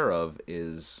taking care of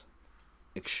is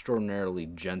extraordinarily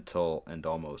gentle and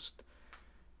almost,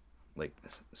 like,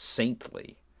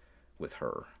 saintly with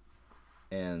her.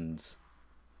 And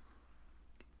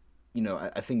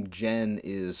I think Jen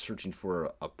is searching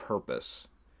for a purpose.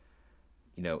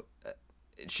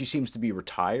 She seems to be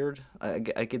retired. I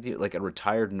get like a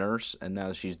retired nurse, and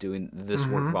now she's doing this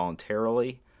work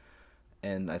voluntarily.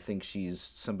 And I think she's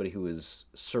somebody who is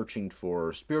searching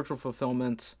for spiritual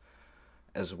fulfillment,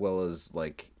 as well as,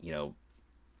 like,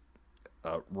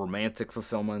 romantic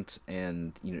fulfillment.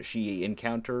 And she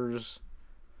encounters,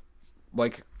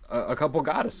 like, a couple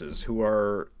goddesses who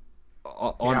are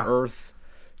on Earth,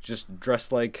 just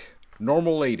dressed like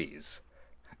normal ladies.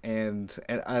 And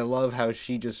I love how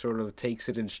she just sort of takes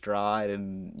it in stride,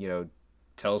 and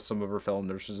tells some of her fellow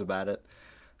nurses about it,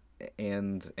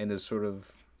 and is sort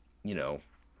of,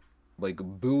 like,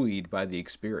 buoyed by the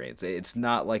experience. It's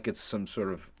not like it's some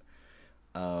sort of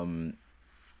on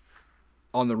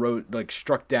the road, like,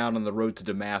 struck down on the road to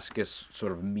Damascus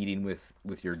sort of meeting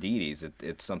with your deities.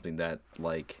 It's something that,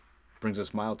 like, brings a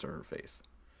smile to her face,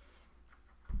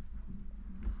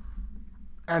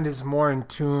 And is more in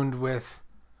tune with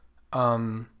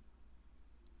not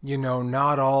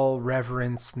all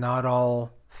reverence, not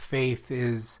all faith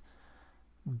is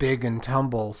big and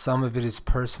tumble. Some of it is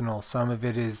personal. Some of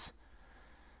it is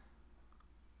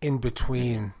in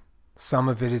between. Some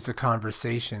of it is a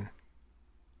conversation.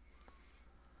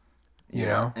 You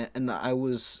know? And I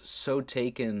was so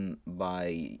taken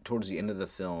by towards the end of the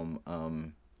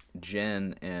film,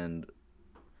 Jen and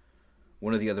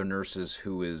one of the other nurses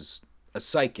who is a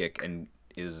psychic and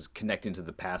is connecting to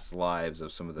the past lives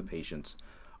of some of the patients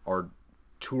are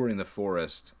touring the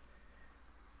forest,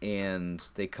 and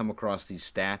they come across these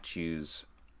statues,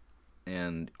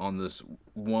 and on this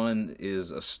one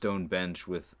is a stone bench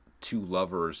with two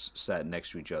lovers sat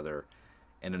next to each other,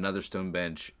 and another stone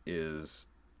bench is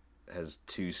has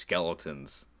two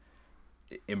skeletons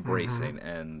embracing,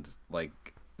 and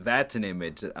like that's an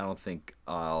image that I don't think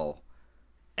I'll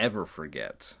ever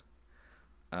forget,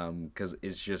 because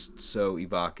it's just so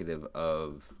evocative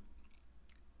of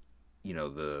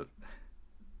the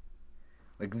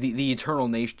like the eternal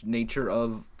nature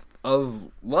of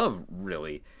love,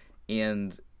 really.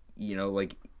 And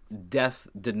like death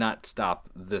did not stop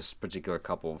this particular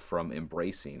couple from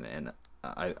embracing, and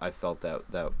I felt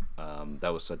that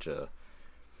was such a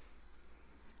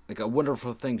like a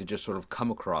wonderful thing to just sort of come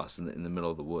across in the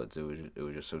middle of the woods. It was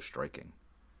just so striking.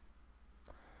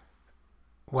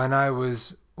 When I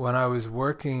was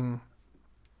working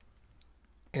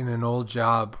in an old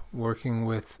job, working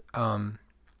with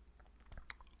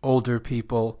older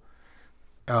people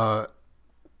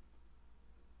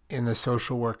in a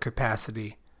social work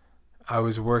capacity, I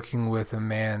was working with a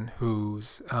man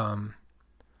whose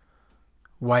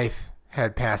wife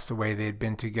had passed away. They had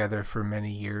been together for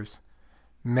many years,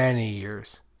 and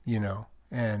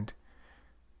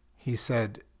he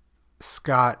said,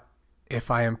 "Scott,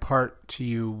 if I impart to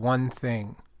you one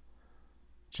thing,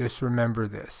 just remember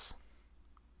this: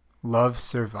 love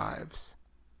survives."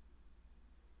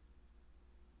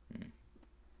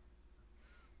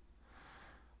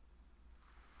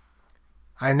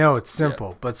 I know it's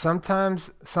simple, but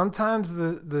sometimes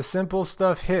the simple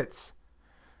stuff hits,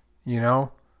 you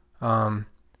know.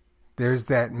 There's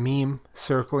that meme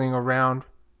circling around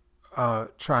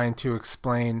trying to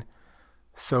explain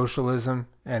socialism,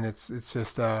 and it's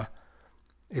just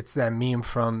it's that meme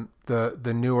from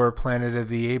the newer Planet of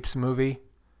the Apes movie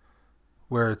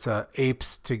where it's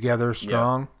apes together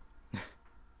strong.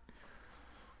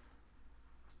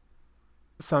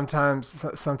 Sometimes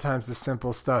the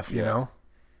simple stuff, you know.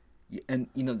 And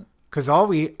because all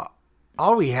we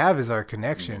have is our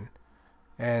connection,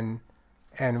 and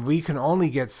we can only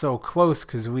get so close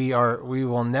because we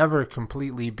will never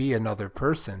completely be another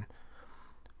person.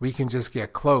 We can just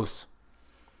get close.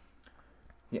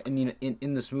 Yeah, and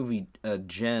in this movie,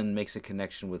 Jen makes a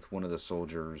connection with one of the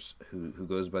soldiers who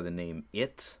goes by the name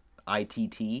Itt,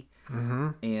 ITT,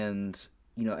 and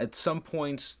at some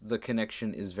points the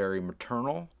connection is very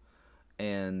maternal,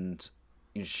 and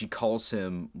she calls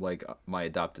him like my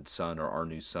adopted son or our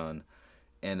new son,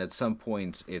 and at some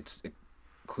points it's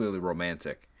clearly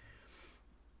romantic.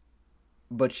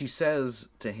 But she says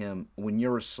to him, "When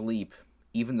you're asleep,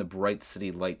 even the bright city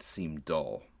lights seem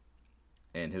dull."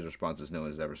 And his response is, "No one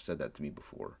has ever said that to me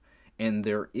before." And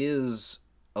there is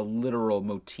a literal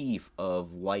motif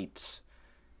of lights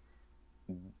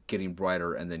getting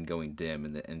brighter and then going dim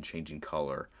and changing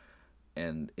color.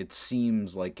 And it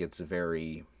seems like it's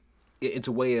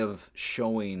a way of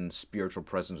showing spiritual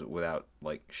presence without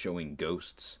like showing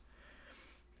ghosts.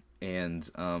 And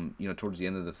towards the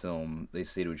end of the film, they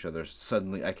say to each other,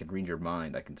 "Suddenly, I can read your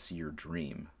mind. I can see your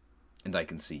dream, and I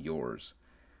can see yours."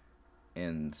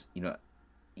 And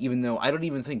even though I don't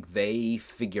even think they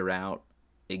figure out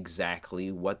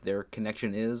exactly what their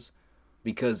connection is,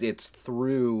 because it's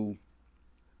through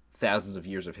thousands of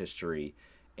years of history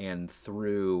and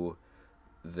through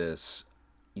this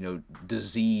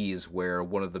disease where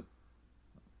one of the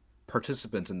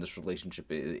participants in this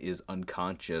relationship is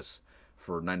unconscious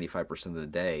for 95% of the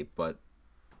day, but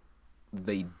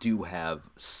they do have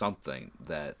something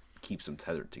that keeps them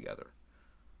tethered together.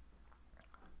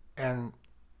 And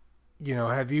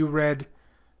have you read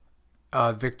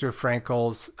Viktor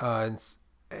Frankl's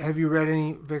have you read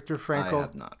any Viktor Frankl? I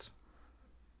have not.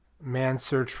 Man's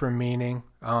Search for Meaning.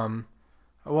 Well,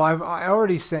 I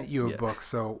already sent you a book,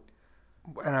 so,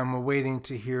 and I'm waiting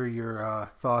to hear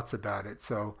your thoughts about it.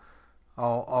 So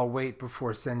I'll wait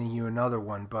before sending you another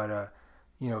one. But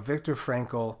Viktor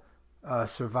Frankl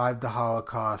survived the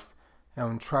Holocaust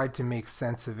and tried to make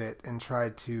sense of it, and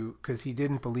because he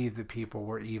didn't believe that people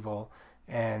were evil,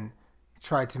 and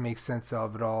tried to make sense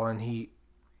of it all. And he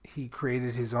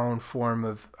created his own form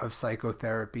of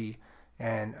psychotherapy,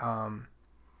 and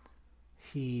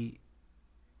he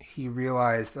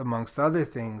realized, amongst other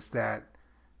things, that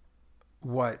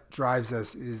what drives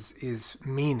us is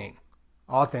meaning,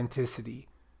 authenticity,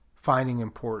 finding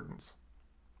importance.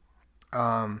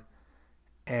 And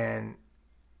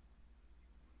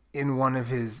in one of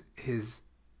his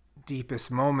deepest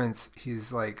moments,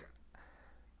 he's like,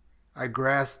 I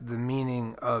grasp the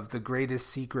meaning of the greatest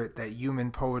secret that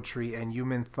human poetry and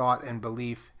human thought and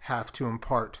belief have to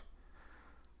impart.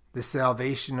 The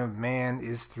salvation of man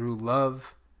is through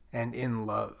love and in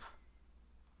love.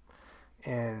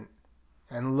 And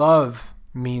love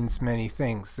means many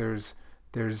things. There's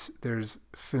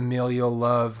familial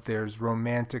love, there's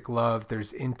romantic love,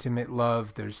 there's intimate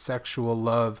love, there's sexual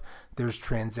love, there's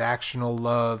transactional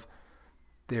love,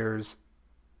 there's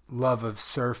love of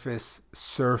service.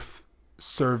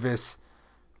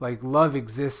 Like, love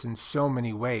exists in so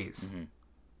many ways. Mm-hmm.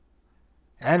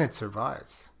 And it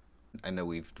survives. I know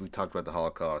we talked about the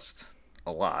Holocaust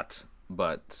a lot,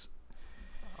 but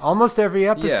almost every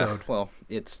episode. Yeah, well,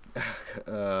 it's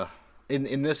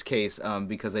in this case,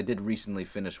 because I did recently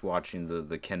finish watching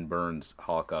the Ken Burns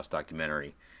Holocaust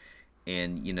documentary,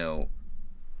 and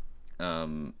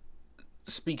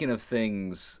speaking of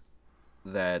things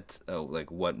that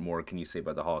like, what more can you say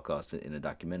about the Holocaust in a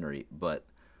documentary? But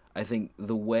I think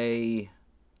the way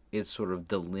it sort of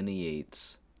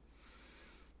delineates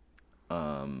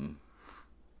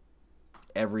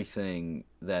everything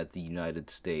that the United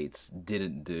States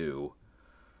didn't do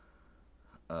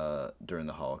during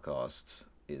the Holocaust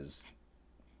is,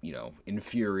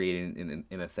 infuriating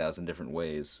in 1,000 different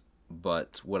ways.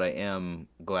 But what I am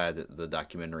glad that the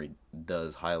documentary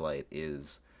does highlight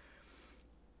is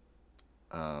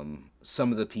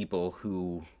some of the people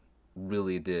who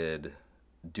really did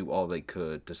do all they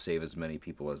could to save as many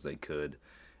people as they could,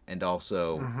 and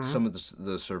also some of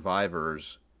the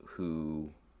survivors who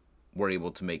were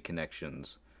able to make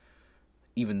connections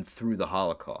even through the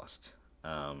Holocaust.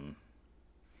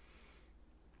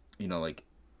 Like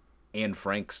Anne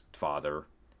Frank's father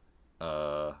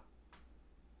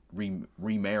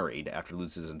remarried after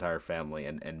losing his entire family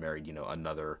and married,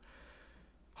 another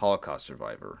Holocaust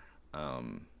survivor.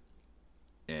 And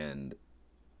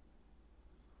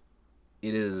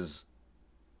it is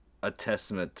a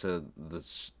testament to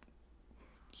this,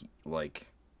 like,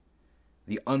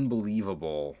 the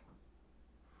unbelievable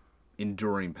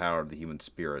enduring power of the human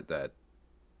spirit that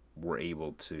we're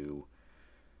able to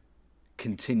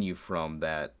continue from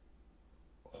that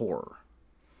horror.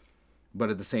 But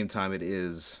at the same time, it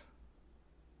is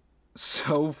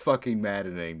so fucking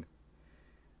maddening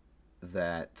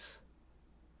that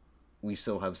we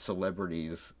still have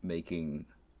celebrities making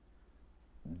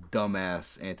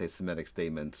dumbass anti-Semitic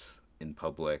statements in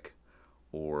public,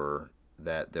 or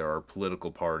that there are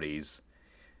political parties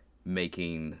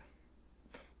making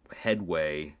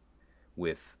headway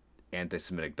with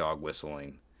anti-Semitic dog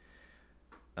whistling.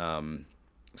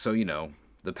 So,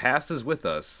 the past is with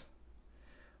us.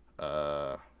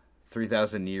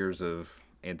 3,000 years of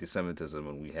anti-Semitism,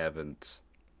 and we haven't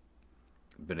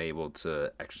been able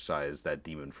to exorcise that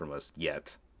demon from us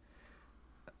yet.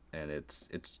 And it's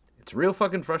real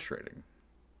fucking frustrating.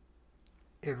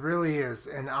 It really is.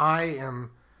 And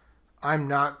I'm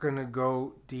not going to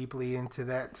go deeply into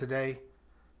that today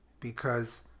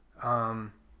because,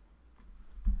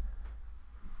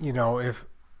 if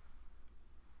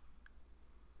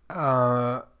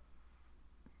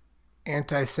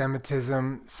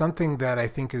anti-Semitism, something that I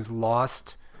think is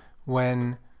lost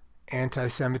when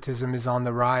anti-Semitism is on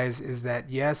the rise, is that,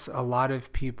 yes, a lot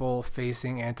of people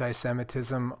facing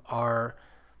anti-Semitism are,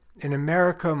 in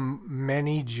America,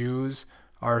 many Jews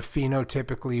are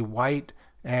phenotypically white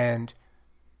and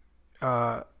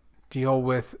deal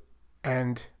with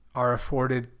and are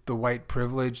afforded the white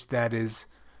privilege that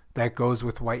goes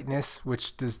with whiteness,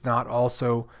 which does not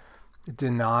also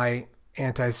deny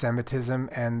anti-Semitism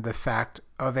and the fact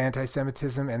of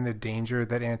anti-Semitism and the danger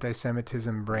that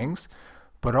anti-Semitism brings.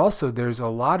 But also there's a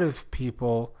lot of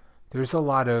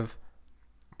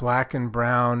black and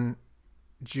brown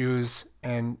Jews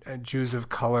and Jews of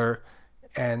color.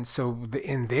 And so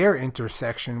in their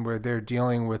intersection where they're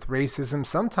dealing with racism,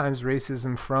 sometimes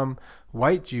racism from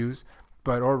white Jews,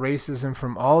 or racism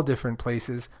from all different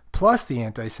places, plus the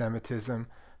anti-Semitism,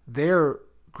 they're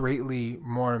greatly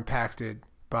more impacted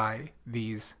by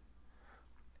these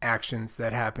actions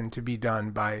that happen to be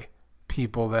done by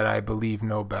people that I believe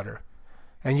know better.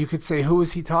 And you could say, who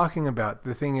is he talking about?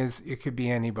 The thing is, it could be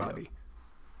anybody.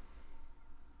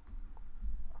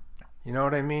 You know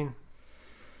what I mean?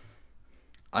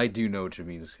 I do know what you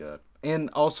mean, Scott. And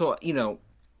also,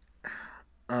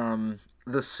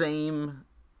 the same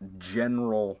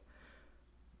general,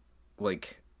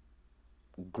 like,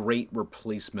 great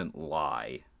replacement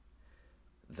lie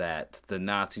that the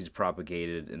Nazis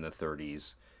propagated in the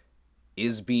 30s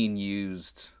is being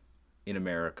used in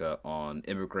America on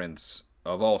immigrants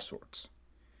of all sorts,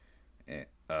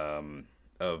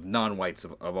 of non-whites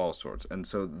of all sorts. And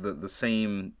so the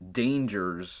same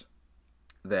dangers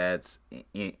that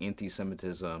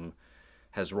anti-Semitism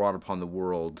has wrought upon the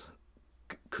world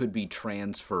could be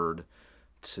transferred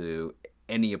to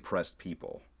any oppressed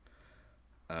people.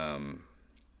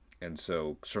 And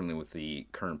so certainly with the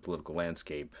current political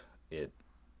landscape, it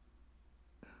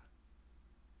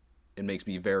makes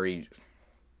me very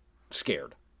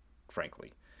scared,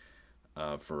 frankly,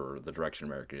 for the direction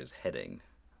America is heading.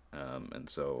 And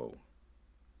so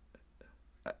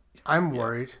I'm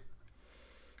worried.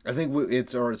 I think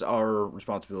it's our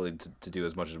responsibility to do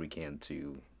as much as we can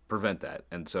to prevent that.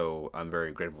 And so I'm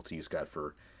very grateful to you, Scott,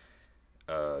 for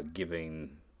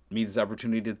giving me this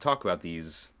opportunity to talk about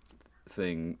these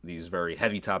very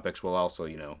heavy topics, while also,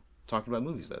 talking about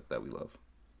movies that we love.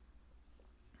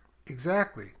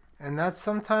 Exactly. And that's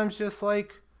sometimes just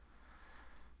like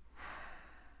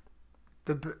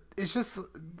it's just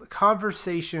the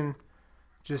conversation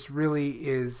just really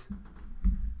is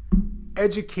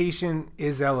education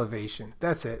is elevation.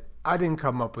 That's it. I didn't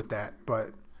come up with that, but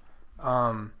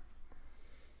on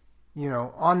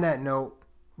that note,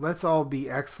 let's all be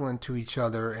excellent to each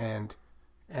other and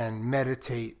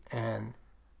meditate and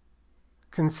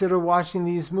consider watching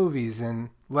these movies and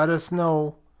let us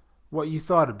know what you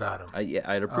thought about them.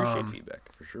 I'd appreciate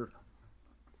feedback for sure.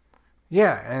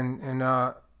 Yeah, and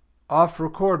off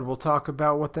record, we'll talk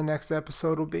about what the next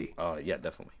episode will be. Yeah,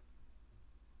 definitely.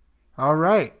 All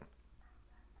right.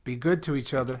 Be good to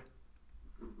each other.